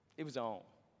 It was on.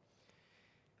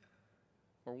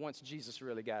 Or once Jesus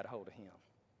really got a hold of him.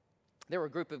 There were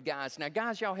a group of guys. Now,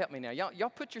 guys, y'all help me now. Y'all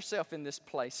put yourself in this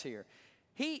place here.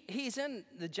 He's in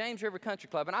the James River Country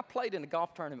Club, and I played in a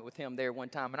golf tournament with him there one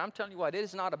time. And I'm telling you what, it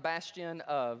is not a bastion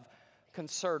of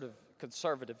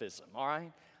conservatism, all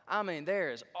right? I mean,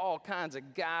 there's all kinds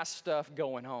of guy stuff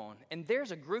going on. And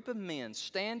there's a group of men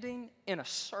standing in a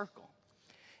circle.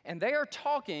 And they are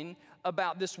talking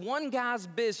about this one guy's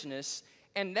business.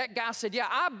 And that guy said, yeah,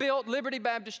 I built Liberty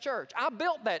Baptist Church. I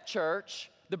built that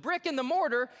church, the brick and the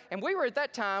mortar. And we were at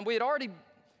that time, we had already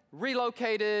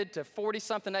relocated to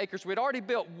 40-something acres. We'd already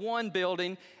built one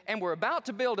building, and we're about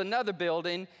to build another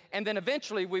building. And then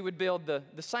eventually we would build the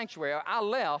sanctuary. I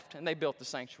left, and they built the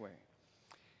sanctuary.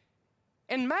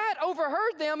 And Matt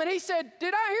overheard them, and he said,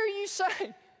 did I hear you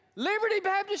say Liberty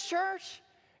Baptist Church?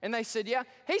 And they said, yeah.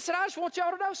 He said, I just want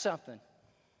y'all to know something.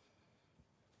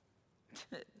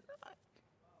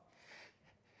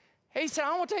 He said,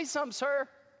 I want to tell you something, sir.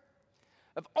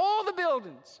 Of all the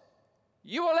buildings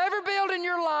you will ever build in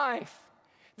your life,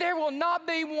 there will not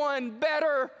be one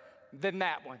better than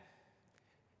that one.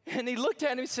 And he looked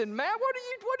at him and said, Matt, what are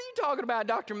you talking about,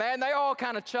 Dr. Matt? And they all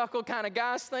kind of chuckled, kind of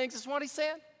guys things. That's what he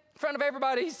said. In front of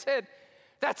everybody, he said,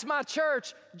 that's my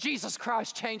church. Jesus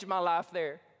Christ changed my life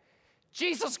there.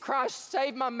 Jesus Christ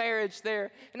saved my marriage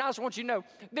there. And I just want you to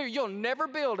know, you'll never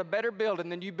build a better building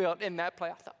than you built in that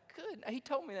place. I thought, good. He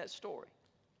told me that story.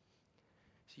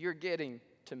 So you're getting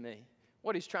to me.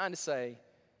 What he's trying to say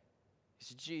is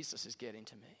Jesus is getting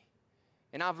to me.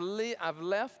 And I've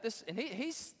left this, and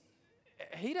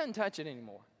he doesn't touch it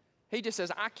anymore. He just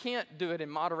says, I can't do it in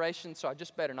moderation, so I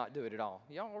just better not do it at all.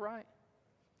 Y'all all right?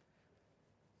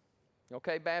 You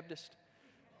okay, Baptist?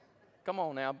 Come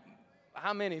on now.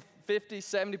 How many? 50,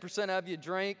 70% of you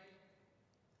drink?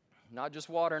 Not just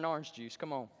water and orange juice.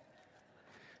 Come on.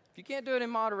 If you can't do it in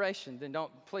moderation, then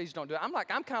please don't do it. I'm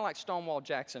kind of like Stonewall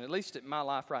Jackson, at least in my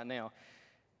life right now.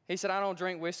 He said, I don't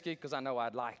drink whiskey because I know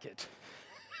I'd like it.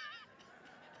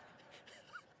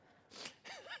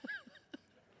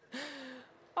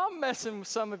 I'm messing with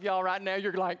some of y'all right now.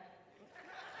 You're like,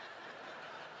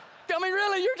 I mean,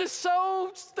 really, you're just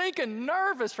so stinking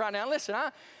nervous right now. Listen,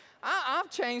 I've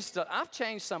changed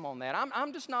some on that.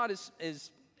 I'm just not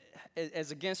as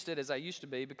against it as I used to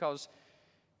be, because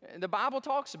the Bible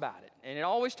talks about it, and it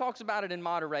always talks about it in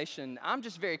moderation. I'm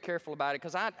just very careful about it,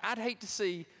 because I'd hate to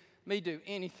see me do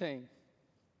anything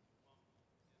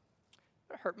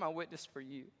that hurt my witness for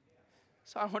you.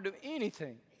 So I don't want to do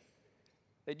anything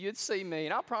that you'd see me.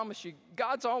 And I promise you,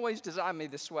 God's always designed me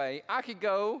this way. I could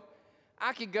go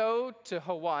to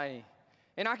Hawaii,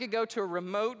 and I could go to a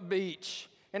remote beach,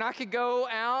 and I could go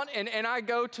out and I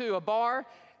go to a bar,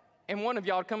 and one of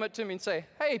y'all would come up to me and say,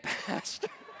 hey, Pastor.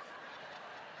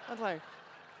 I was like,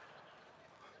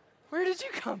 where did you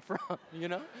come from? You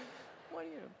know? What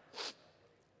do you?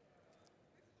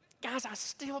 Guys, I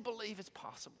still believe it's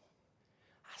possible.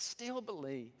 I still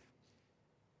believe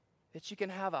that you can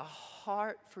have a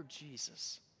heart for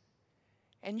Jesus.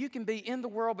 And you can be in the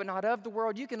world but not of the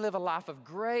world. You can live a life of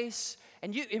grace.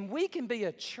 And we can be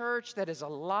a church that is a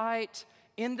light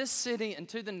in this city and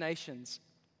to the nations.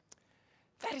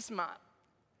 That is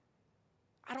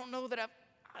I don't know that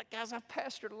I've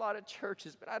pastored a lot of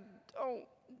churches, but I don't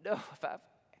know if I've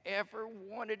ever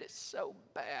wanted it so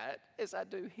bad as I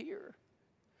do here.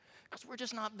 Because we're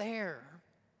just not there.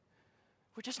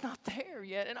 We're just not there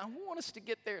yet. And I want us to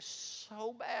get there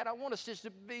so bad. I want us just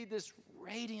to be this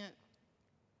radiant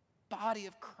body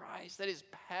of Christ that is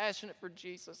passionate for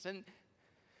Jesus. And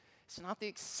it's not the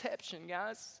exception,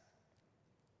 guys,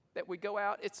 that we go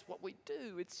out. It's what we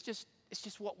do. It's just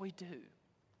what we do.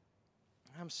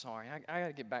 I'm sorry. I got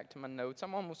to get back to my notes.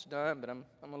 I'm almost done, but I'm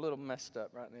a little messed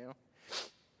up right now.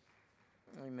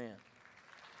 Amen.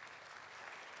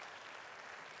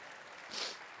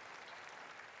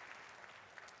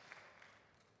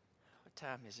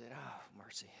 time is it? Oh,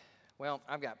 mercy. Well,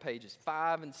 I've got pages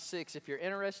 5 and 6. If you're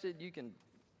interested, you can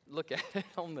look at it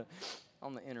on the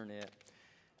internet.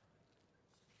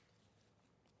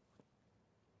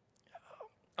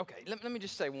 Okay, let me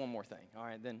just say one more thing. All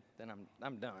right, then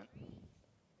I'm done.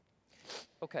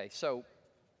 Okay, so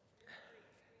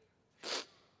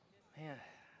man,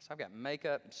 so I've got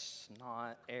makeup and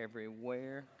snot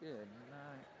everywhere. Good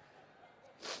night.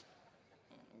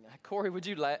 Corey, would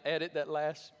you edit that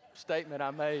last statement I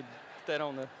made? Put that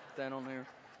on there.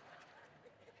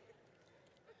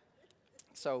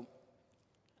 So,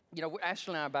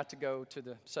 Ashley and I are about to go to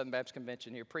the Southern Baptist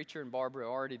Convention here. Preacher and Barbara are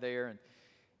already there, and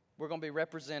we're going to be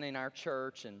representing our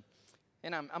church, and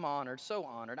I'm honored, so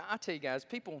honored. I tell you guys,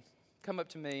 people come up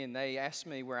to me and they ask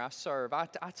me where I serve. I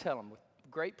tell them with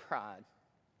great pride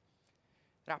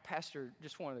that I pastor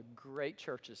just one of the great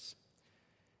churches.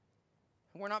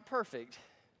 We're not perfect.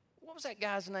 What was that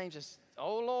guy's name? Just,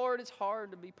 oh, Lord, it's hard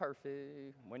to be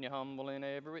perfect when you're humble in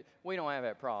every... We don't have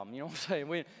that problem. You know what I'm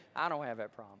saying? I don't have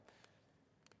that problem.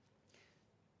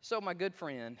 So my good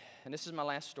friend, and this is my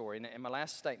last story, and my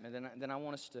last statement, then I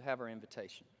want us to have our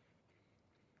invitation.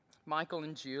 Michael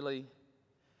and Julie,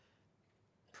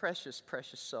 precious,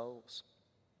 precious souls.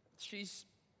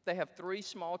 They have 3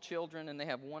 small children, and they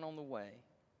have 1 on the way.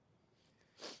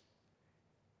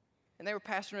 And they were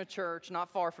pastoring a church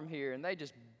not far from here, and they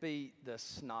just beat the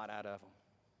snot out of them.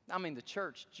 I mean, the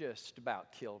church just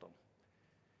about killed them.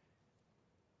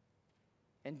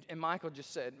 And Michael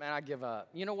just said, man, I give up.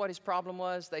 You know what his problem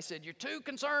was? They said, you're too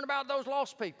concerned about those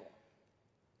lost people.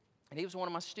 And he was one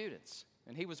of my students,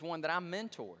 and he was one that I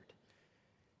mentored.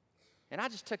 And I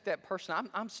just took that person.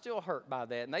 I'm still hurt by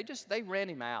that. And they ran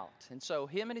him out. And so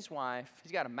him and his wife,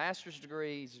 he's got a master's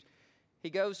degree.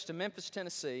 He goes to Memphis,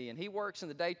 Tennessee, and he works in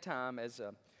the daytime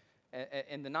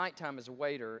in the nighttime as a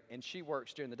waiter, and she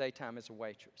works during the daytime as a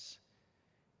waitress.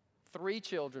 3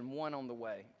 children, 1 on the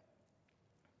way.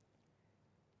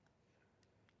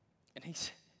 And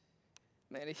he's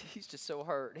just so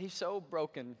hurt. He's so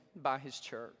broken by his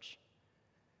church.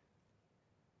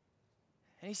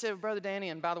 And he said, Brother Danny,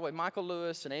 and by the way, Michael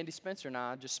Lewis and Andy Spencer and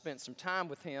I just spent some time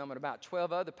with him and about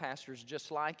 12 other pastors just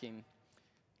like him,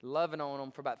 loving on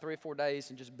them for about 3 or 4 days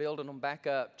and just building them back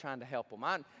up, trying to help them.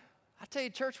 I tell you,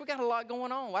 church, we got a lot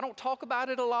going on. I don't talk about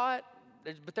it a lot,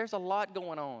 but there's a lot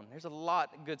going on. There's a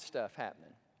lot of good stuff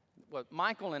happening. Well,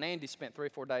 Michael and Andy spent 3 or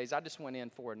 4 days. I just went in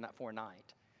for a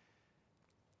night.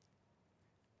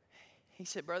 He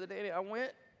said, Brother Danny, I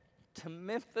went to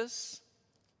Memphis,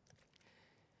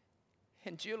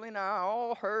 and Julie and I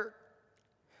all hurt.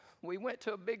 We went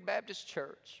to a big Baptist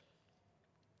church.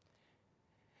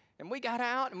 And we got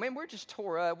out, and man, we're just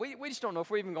tore up. We just don't know if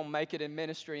we're even going to make it in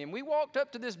ministry. And we walked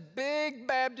up to this big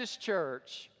Baptist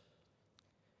church.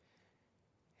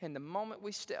 And the moment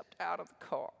we stepped out of the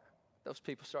car, those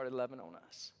people started loving on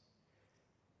us.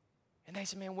 And they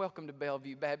said, man, welcome to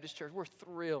Bellevue Baptist Church. We're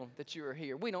thrilled that you are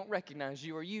here. We don't recognize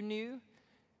you. Are you new?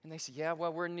 And they said, yeah,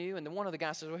 well, we're new. And then one of the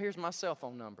guys says, well, here's my cell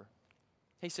phone number.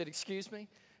 He said, excuse me?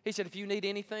 He said, if you need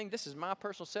anything, this is my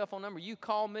personal cell phone number. You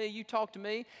call me, you talk to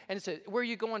me. And he said, where are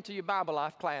you going to your Bible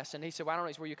Life class? And he said, well, I don't know.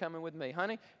 He said, where you coming with me?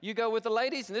 Honey, you go with the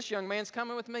ladies, and this young man's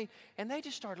coming with me. And they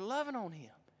just started loving on him.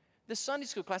 This Sunday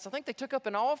school class, I think they took up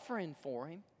an offering for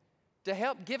him to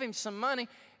help give him some money.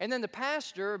 And then the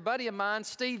pastor, a buddy of mine,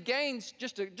 Steve Gaines,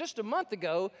 just a month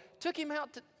ago, took him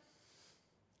out to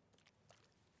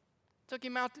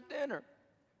dinner.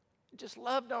 Just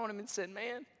loved on him and said,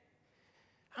 man,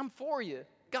 I'm for you.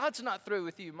 God's not through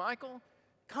with you, Michael.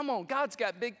 Come on, God's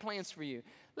got big plans for you.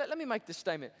 Let me make this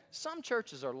statement. Some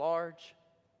churches are large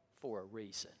for a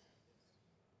reason.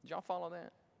 Did y'all follow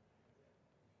that?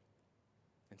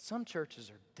 And some churches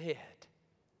are dead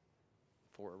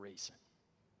for a reason.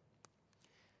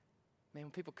 Man,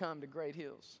 when people come to Great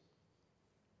Hills,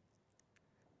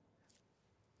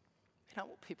 man, I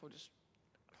want people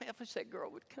I wish that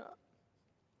girl would come.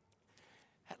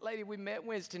 That lady we met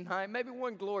Wednesday night, maybe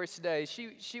one glorious day,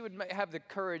 she would have the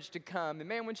courage to come. And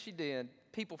man, when she did,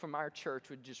 people from our church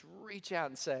would just reach out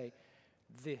and say,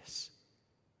 this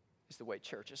is the way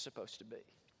church is supposed to be.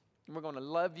 And we're going to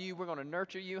love you. We're going to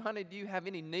nurture you. Honey, do you have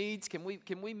any needs? Can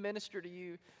we minister to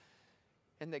you?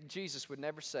 And that Jesus would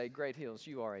never say, Great Hills,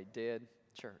 you are a dead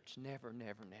church. Never,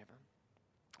 never, never.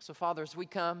 So, Father, as we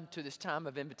come to this time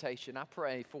of invitation, I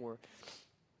pray for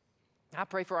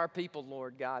our people,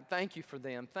 Lord God. Thank you for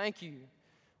them. Thank you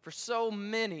for so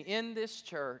many in this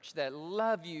church that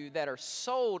love you, that are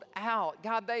sold out.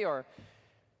 God, they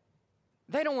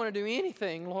don't want to do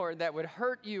anything, Lord, that would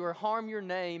hurt you or harm your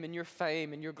name and your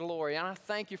fame and your glory. And I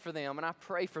thank you for them, and I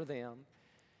pray for them.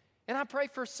 And I pray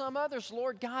for some others,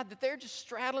 Lord God, that they're just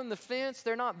straddling the fence.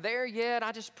 They're not there yet.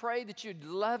 I just pray that you'd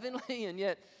lovingly and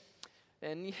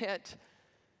yet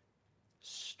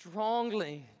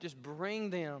strongly just bring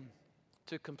them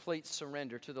to complete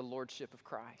surrender to the Lordship of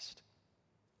Christ.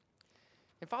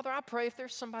 And Father, I pray if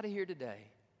there's somebody here today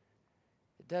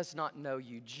that does not know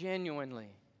you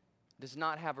genuinely, does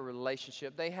not have a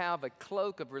relationship. They have a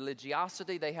cloak of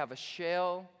religiosity. They have a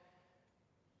shell,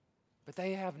 but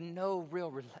they have no real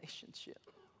relationship.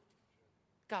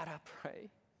 God, I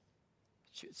pray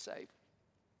that you would save them.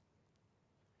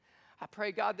 I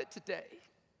pray, God, that today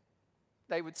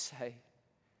they would say,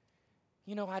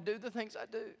 you know, I do the things I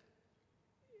do.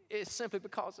 It's simply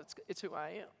because it's who I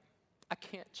am. I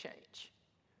can't change.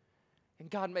 And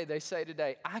God, may they say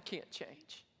today, I can't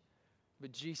change,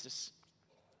 but Jesus,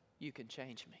 you can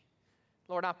change me.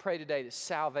 Lord, I pray today that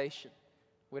salvation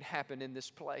would happen in this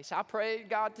place. I pray,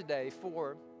 God, today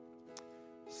for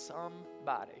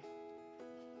somebody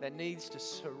that needs to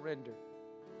surrender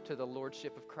to the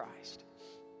Lordship of Christ.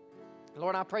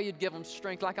 Lord, I pray you'd give them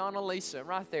strength like Annalisa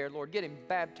right there. Lord, get him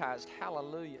baptized.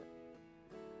 Hallelujah.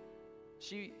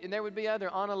 And there would be other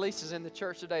Annalisas in the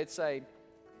church today that say,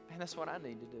 man, that's what I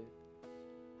need to do.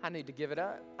 I need to give it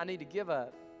up. I need to give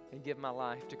up and give my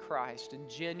life to Christ and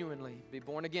genuinely be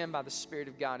born again by the Spirit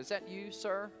of God. Is that you,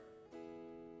 sir?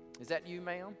 Is that you,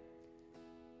 ma'am?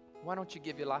 Why don't you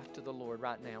give your life to the Lord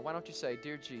right now? Why don't you say,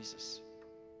 dear Jesus,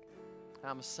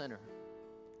 I'm a sinner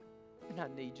and I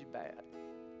need you bad.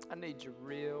 I need you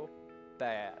real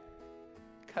bad.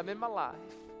 Come in my life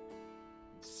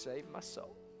and save my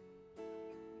soul.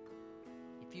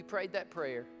 If you prayed that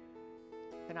prayer,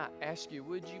 then I ask you,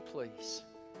 would you please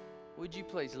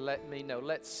let me know?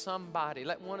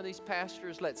 Let one of these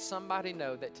pastors, let somebody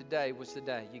know that today was the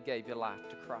day you gave your life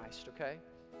to Christ, okay?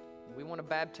 We want to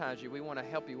baptize you. We want to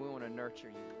help you. We want to nurture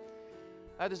you.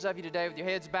 Others of you today with your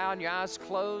heads bowed and your eyes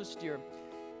closed,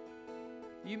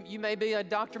 you may be a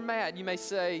Dr. Matt. You may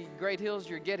say, Great Hills,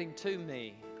 you're getting to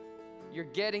me. You're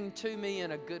getting to me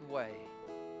in a good way.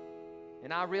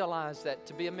 And I realize that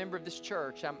to be a member of this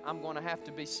church, I'm going to have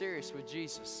to be serious with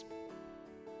Jesus.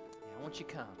 Yeah, I want you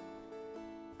to come.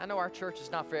 I know our church is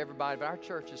not for everybody, but our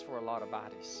church is for a lot of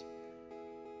bodies.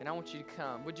 And I want you to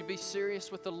come. Would you be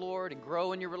serious with the Lord and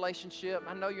grow in your relationship?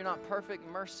 I know you're not perfect.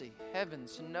 Mercy,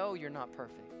 heavens, no, you're not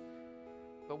perfect.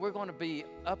 But we're going to be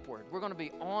upward. We're going to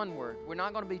be onward. We're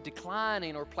not going to be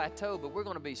declining or plateau, but we're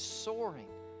going to be soaring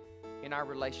in our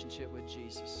relationship with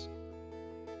Jesus.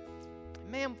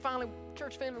 Man, finally,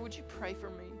 church family, would you pray for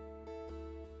me?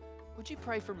 Would you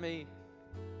pray for me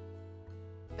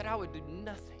that I would do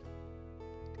nothing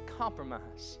to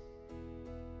compromise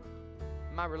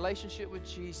my relationship with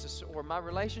Jesus or my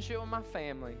relationship with my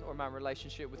family or my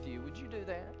relationship with you? Would you do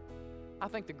that? I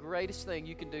think the greatest thing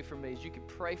you can do for me is you can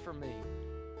pray for me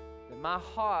that my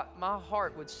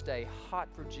heart would stay hot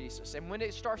for Jesus. And when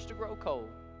it starts to grow cold,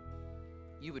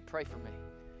 you would pray for me.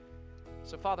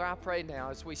 So, Father, I pray now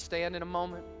as we stand in a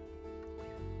moment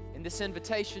in this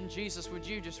invitation, Jesus, would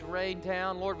you just rain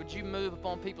down? Lord, would you move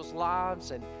upon people's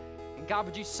lives? And God,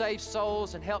 would you save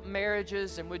souls and help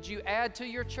marriages? And would you add to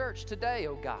your church today,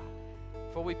 oh God?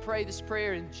 For we pray this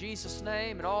prayer in Jesus'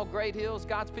 name. And all Great Hills,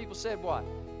 God's people said what?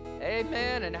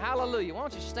 Amen and hallelujah. Why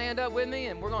don't you stand up with me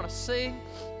and we're going to sing.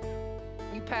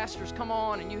 You pastors, come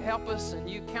on and you help us. And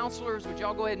you counselors, would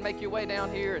y'all go ahead and make your way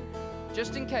down here? And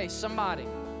just in case somebody's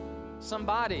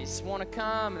want to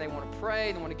come and they want to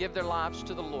pray, they want to give their lives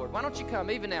to the Lord. Why don't you come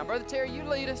even now? Brother Terry, you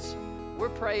lead us. We're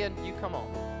praying. You come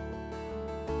on.